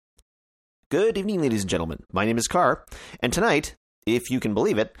Good evening, ladies and gentlemen. My name is Carr, and tonight, if you can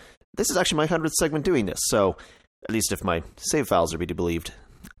believe it, this is actually my 100th segment doing this, so at least if my save files are to be believed.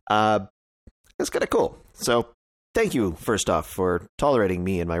 It's kind of cool. So thank you, first off, for tolerating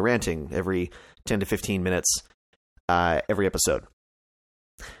me and my ranting every 10 to 15 minutes every episode.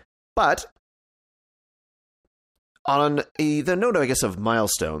 But on the note, I guess, of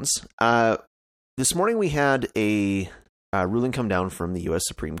milestones, this morning we had a ruling come down from the U.S.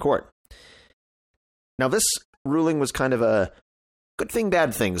 Supreme Court. Now, this ruling was kind of a good thing,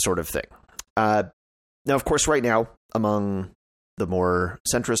 bad thing sort of thing. Now, of course, right now, among the more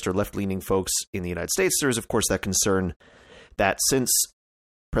centrist or left-leaning folks in the United States, there's, of course, that concern that since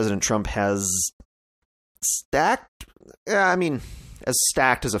President Trump has stacked, as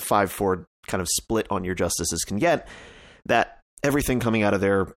stacked as a 5-4 kind of split on your justices can get, that everything coming out of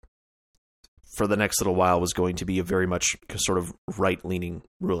there for the next little while was going to be a very much sort of right-leaning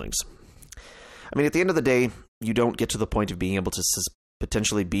rulings. I mean, at the end of the day, you don't get to the point of being able to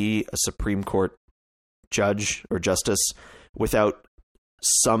potentially be a Supreme Court judge or justice without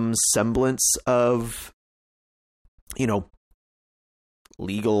some semblance of,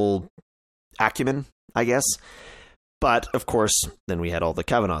 legal acumen, I guess. But, of course, then we had all the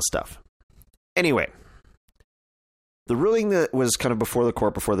Kavanaugh stuff. Anyway, the ruling that was kind of before the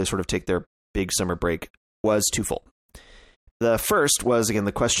court, before they sort of take their big summer break, was twofold. The first was, again,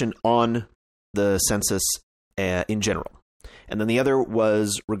 the question on the census in general. And then the other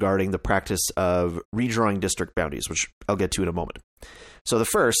was regarding the practice of redrawing district boundaries, which I'll get to in a moment. So the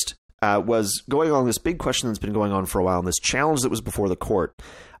first was going on this big question that's been going on for a while, and this challenge that was before the court,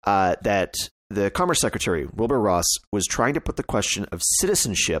 that the Commerce Secretary, Wilbur Ross, was trying to put the question of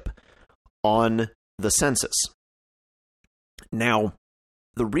citizenship on the census. Now,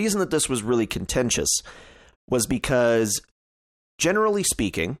 the reason that this was really contentious was because, generally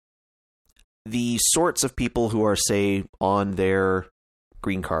speaking, the sorts of people who are, say, on their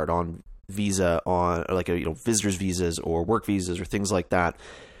green card, on visa, on visitors visas or work visas or things like that,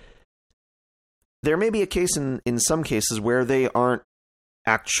 there may be a case in some cases where they aren't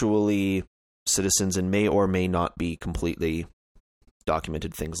actually citizens and may or may not be completely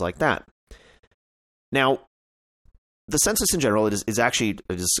documented, things like that. Now, the census in general is actually,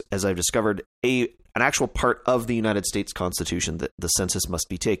 as I've discovered, an actual part of the United States Constitution that the census must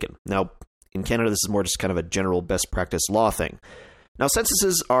be taken. Now, in Canada, this is more just kind of a general best practice law thing. Now,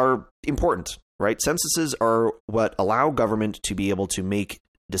 censuses are important, right? Censuses are what allow government to be able to make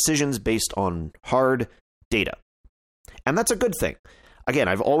decisions based on hard data. And that's a good thing. Again,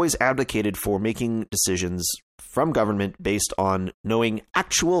 I've always advocated for making decisions from government based on knowing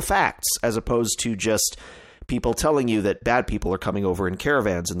actual facts, as opposed to just people telling you that bad people are coming over in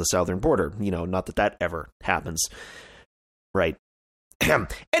caravans in the southern border. Not that ever happens. Right.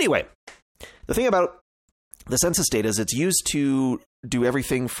 Anyway, the thing about the census data is it's used to do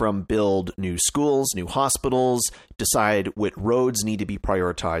everything from build new schools, new hospitals, decide what roads need to be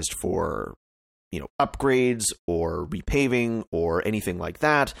prioritized for, upgrades or repaving or anything like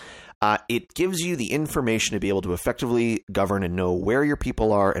that. It gives you the information to be able to effectively govern and know where your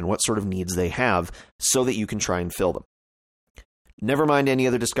people are and what sort of needs they have so that you can try and fill them. Never mind any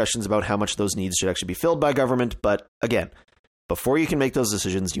other discussions about how much those needs should actually be filled by government. But again, before you can make those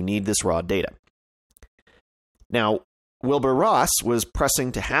decisions, you need this raw data. Now, Wilbur Ross was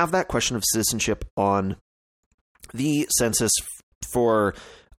pressing to have that question of citizenship on the census for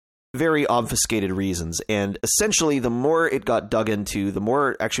very obfuscated reasons. And essentially, the more it got dug into, the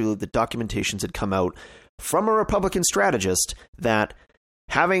more actually the documentations had come out from a Republican strategist that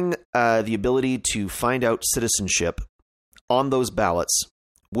having the ability to find out citizenship on those ballots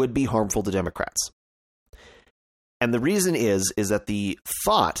would be harmful to Democrats. And the reason is that the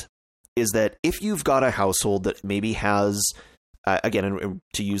thought is that if you've got a household that maybe has, again,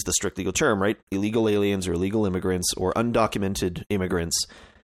 to use the strict legal term, right, illegal aliens or illegal immigrants or undocumented immigrants,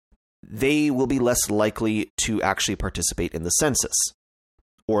 they will be less likely to actually participate in the census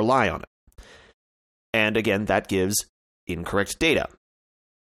or lie on it. And again, that gives incorrect data.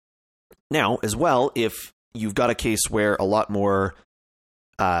 Now, as well, if you've got a case where a lot more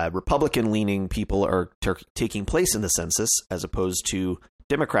Republican-leaning people are taking place in the census as opposed to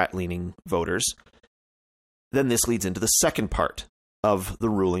Democrat-leaning voters, then this leads into the second part of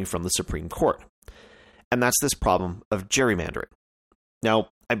the ruling from the Supreme Court. And that's this problem of gerrymandering. Now,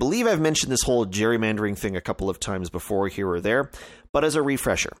 I believe I've mentioned this whole gerrymandering thing a couple of times before, here or there, but as a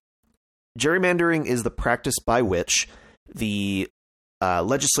refresher, gerrymandering is the practice by which the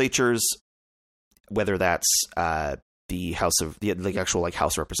legislatures, whether that's the House of the actual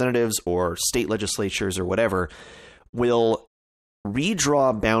House of Representatives or state legislatures or whatever, will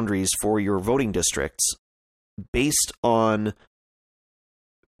redraw boundaries for your voting districts based on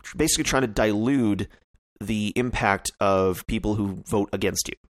basically trying to dilute the impact of people who vote against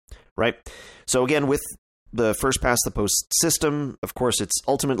you, right? So again, with the first past the post system, of course, it's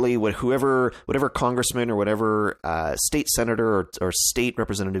ultimately whatever congressman or whatever state senator or state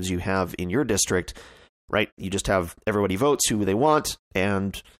representatives you have in your district, right? You just have everybody votes who they want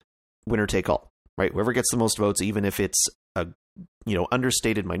and winner take all, right? Whoever gets the most votes, even if it's a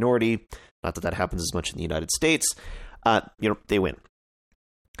understated minority, not that happens as much in the United States, they win.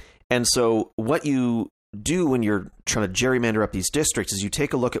 And so what you do when you're trying to gerrymander up these districts is you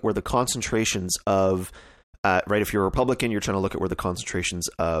take a look at where the concentrations of right, if you're a Republican, you're trying to look at where the concentrations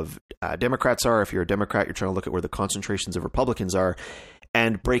of Democrats are. If you're a Democrat, you're trying to look at where the concentrations of Republicans are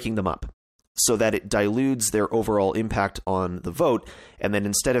and breaking them up so that it dilutes their overall impact on the vote. And then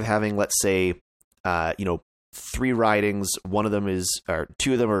instead of having, let's say, 3 ridings,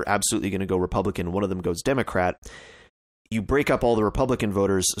 two of them are absolutely going to go Republican, one of them goes Democrat, you break up all the Republican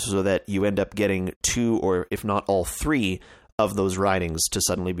voters so that you end up getting 2 or if not all 3 of those ridings to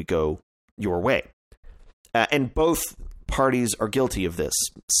suddenly go your way. And both parties are guilty of this.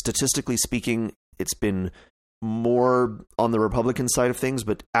 Statistically speaking, it's been more on the Republican side of things,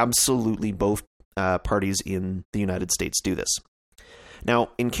 but absolutely both parties in the United States do this.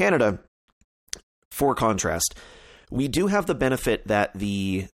 Now, in Canada, for contrast, we do have the benefit that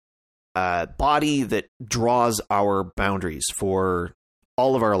the body that draws our boundaries for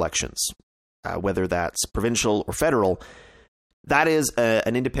all of our elections, whether that's provincial or federal, that is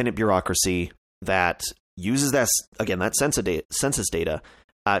an independent bureaucracy that uses that census data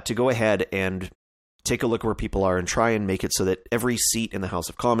to go ahead and take a look where people are and try and make it so that every seat in the House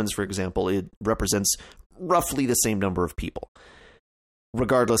of Commons, for example, it represents roughly the same number of people,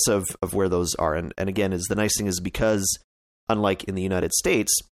 regardless of where those are. And again, the nice thing is because, unlike in the United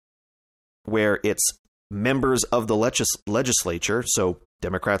States, where it's members of the legislature, so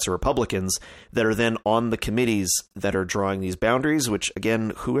Democrats or Republicans, that are then on the committees that are drawing these boundaries, which,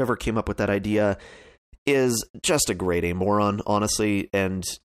 again, whoever came up with that idea is just a grade A moron, honestly,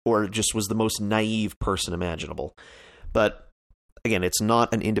 or just was the most naive person imaginable. But again, it's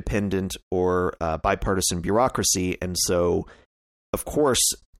not an independent or bipartisan bureaucracy, and so, of course,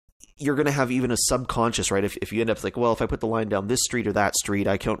 you're going to have even a subconscious, right? If you end up like, well, if I put the line down this street or that street,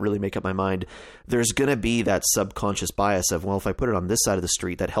 I can't really make up my mind. There's going to be that subconscious bias of, well, if I put it on this side of the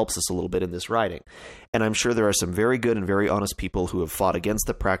street, that helps us a little bit in this riding. And I'm sure there are some very good and very honest people who have fought against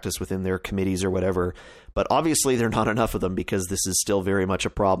the practice within their committees or whatever. But obviously, there are not enough of them because this is still very much a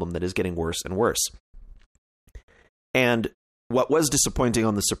problem that is getting worse and worse. And what was disappointing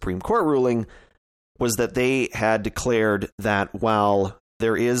on the Supreme Court ruling was that they had declared that while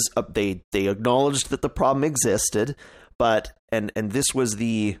there is they acknowledged that the problem existed, but and this was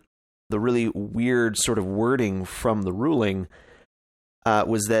the really weird sort of wording from the ruling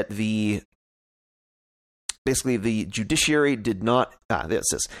was that basically the judiciary did not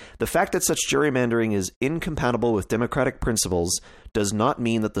the fact that such gerrymandering is incompatible with democratic principles does not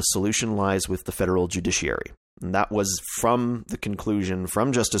mean that the solution lies with the federal judiciary. And that was from the conclusion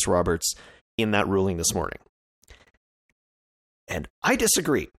from Justice Roberts in that ruling this morning. And I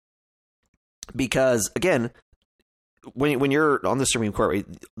disagree because, again, when you're on the Supreme Court, right,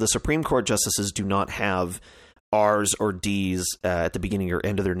 the Supreme Court justices do not have R's or D's at the beginning or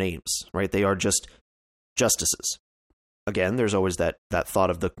end of their names, right? They are just justices. Again, there's always that thought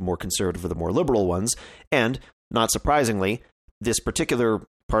of the more conservative or the more liberal ones. And not surprisingly, this particular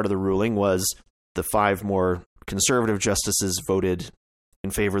part of the ruling was the 5 more conservative justices voted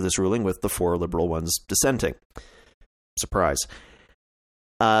in favor of this ruling with the 4 liberal ones dissenting. Surprise.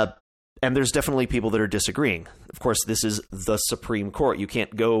 And there's definitely people that are disagreeing. Of course, this is the Supreme Court. You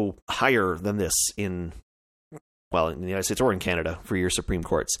can't go higher than this in the United States or in Canada for your Supreme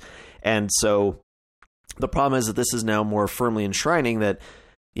Courts. And so the problem is that this is now more firmly enshrining that,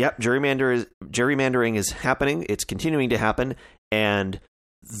 yep, gerrymandering is happening. It's continuing to happen. And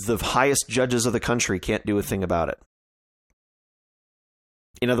the highest judges of the country can't do a thing about it.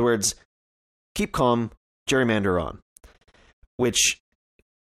 In other words, keep calm, gerrymander on. Which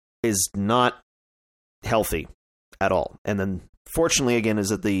is not healthy at all. And then, fortunately, again, is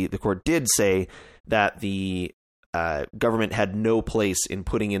that the court did say that the government had no place in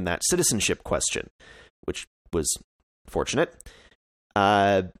putting in that citizenship question, which was fortunate.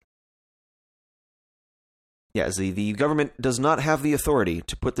 The government does not have the authority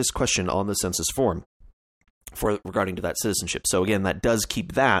to put this question on the census form regarding to that citizenship. So again, that does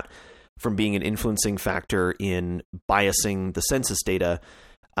keep that from being an influencing factor in biasing the census data,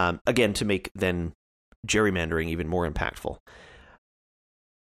 again, to make then gerrymandering even more impactful.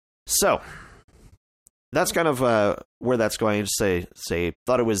 So that's kind of where that's going. I just say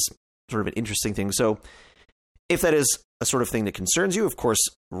thought it was sort of an interesting thing. So if that is a sort of thing that concerns you, of course,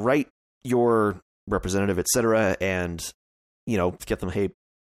 write your representative, etc., and get them, hey,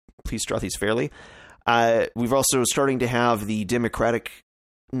 please draw these fairly. We've also starting to have the Democratic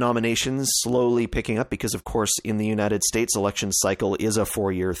nominations slowly picking up because, of course, in the United States, election cycle is a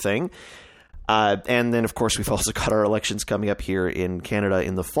 4-year thing. And then, of course, we've also got our elections coming up here in Canada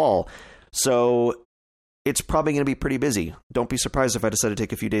in the fall. So it's probably going to be pretty busy. Don't be surprised if I decide to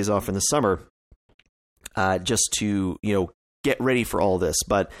take a few days off in the summer just to, get ready for all this.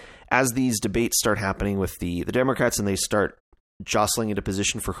 But as these debates start happening with the Democrats and they start jostling into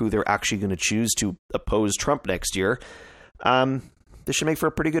position for who they're actually going to choose to oppose Trump next year, this should make for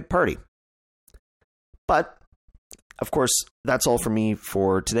a pretty good party. But, of course, that's all from me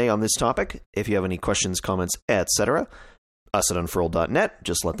for today on this topic. If you have any questions, comments, etc., us at unfurled.net,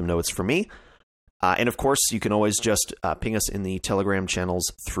 just let them know it's for me. And, of course, you can always just ping us in the Telegram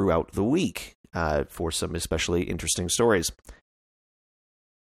channels throughout the week for some especially interesting stories.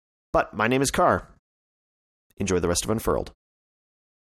 But my name is Carr. Enjoy the rest of Unfurled.